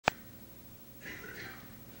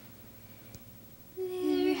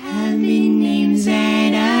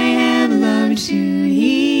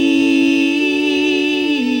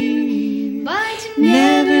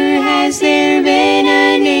has there been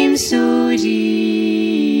a name so dear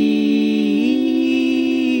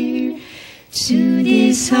to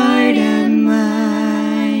this heart of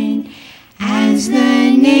mine as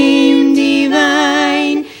the name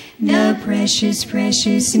divine, the precious,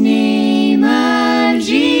 precious name of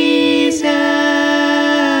Jesus.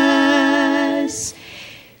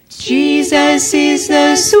 Jesus is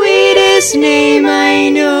the sweetest name I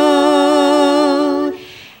know,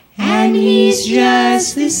 and he's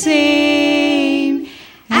just the same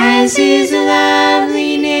as his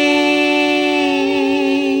lovely name.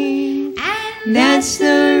 And that's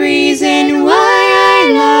the reason why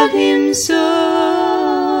I love him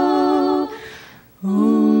so.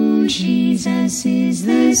 Oh, Jesus is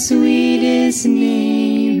the sweetest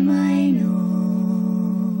name I know.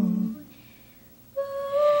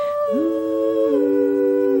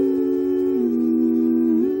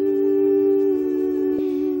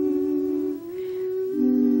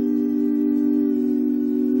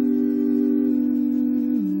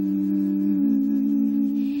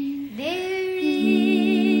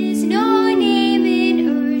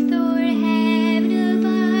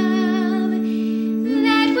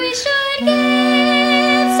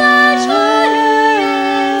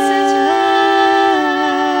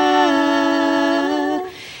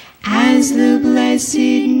 Blessed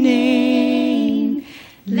name,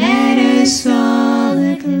 let us all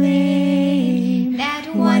acclaim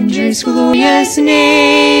that wondrous, glorious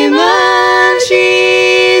name of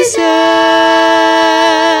Jesus.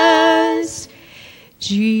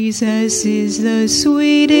 Jesus is the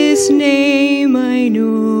sweetest name I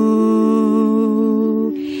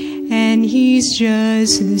know, and he's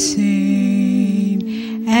just the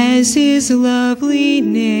same as his lovely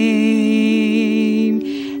name.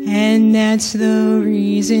 And that's the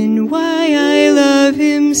reason why I love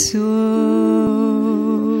him so.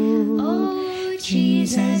 Oh,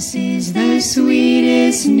 Jesus is the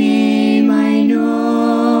sweetest name I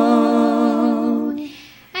know.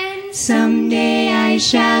 And someday I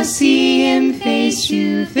shall see him face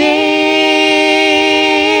to face,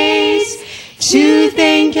 to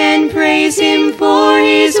thank and praise him for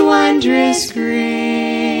his wondrous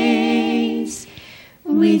grace,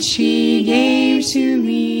 which he gave to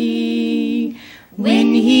me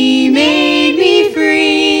when he made me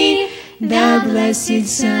free, the blessed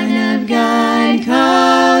Son of God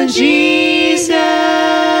called Jesus.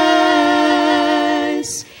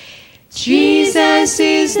 Jesus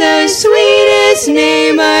is the sweetest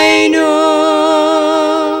name I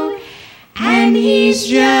know, and he's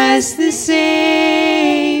just the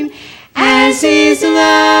same as his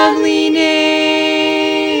lovely name.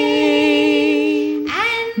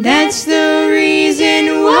 And that's the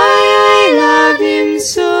reason why I love him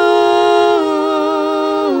so.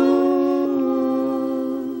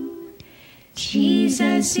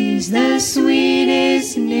 Jesus is the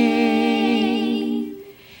sweetest name.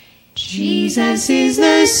 Jesus is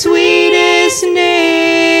the sweetest name.